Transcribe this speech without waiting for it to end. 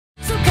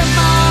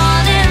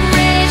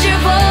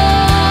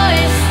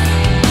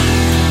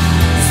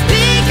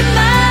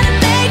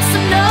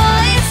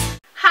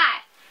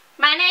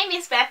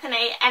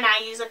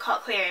use a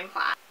cochlear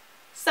implant.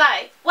 So,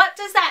 what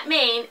does that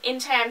mean in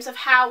terms of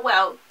how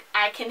well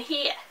I can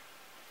hear?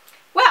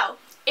 Well,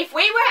 if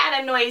we were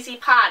at a noisy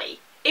party,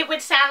 it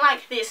would sound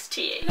like this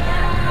to you.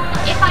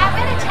 If I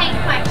were to take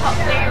my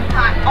cochlear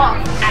implant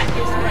off at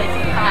this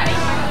noisy party,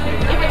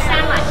 it would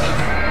sound like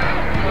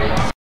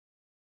this.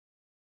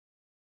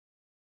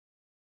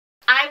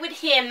 I would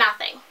hear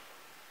nothing.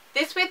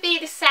 This would be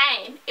the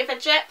same if a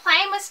jet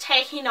plane was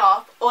taking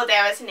off or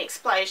there was an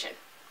explosion.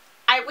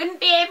 I wouldn't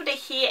be able to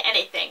hear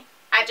anything,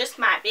 I just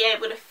might be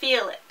able to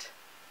feel it.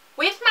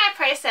 With my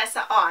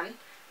processor on,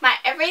 my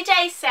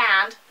everyday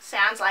sound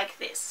sounds like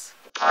this.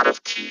 A pot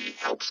of tea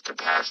helps to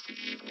pass the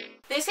evening.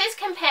 This is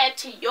compared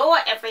to your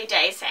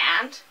everyday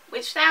sound,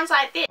 which sounds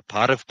like this. A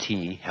pot of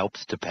tea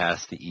helps to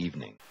pass the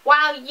evening.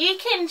 While you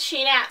can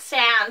tune out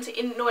sounds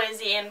in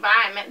noisy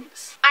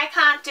environments, I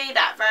can't do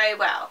that very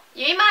well.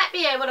 You might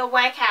be able to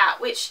work out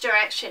which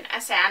direction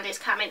a sound is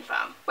coming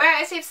from.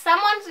 Whereas if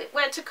someone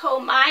were to call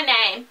my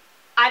name,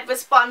 I'd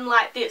respond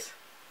like this.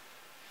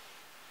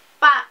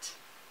 But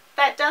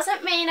that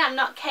doesn't mean I'm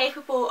not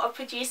capable of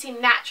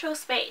producing natural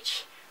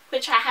speech,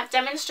 which I have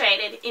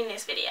demonstrated in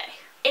this video.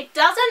 It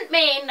doesn't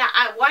mean that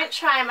I won't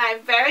try my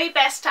very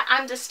best to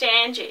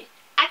understand you.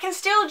 I can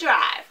still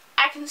drive,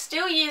 I can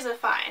still use a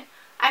phone,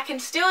 I can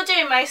still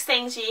do most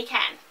things you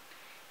can,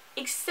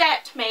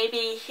 except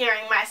maybe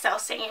hearing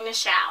myself sing in the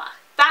shower.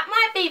 That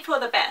might be for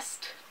the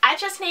best. I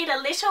just need a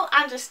little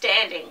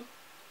understanding,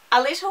 a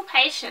little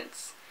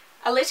patience,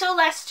 a little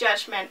less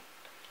judgment.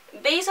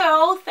 These are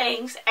all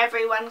things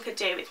everyone could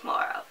do with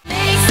more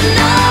of.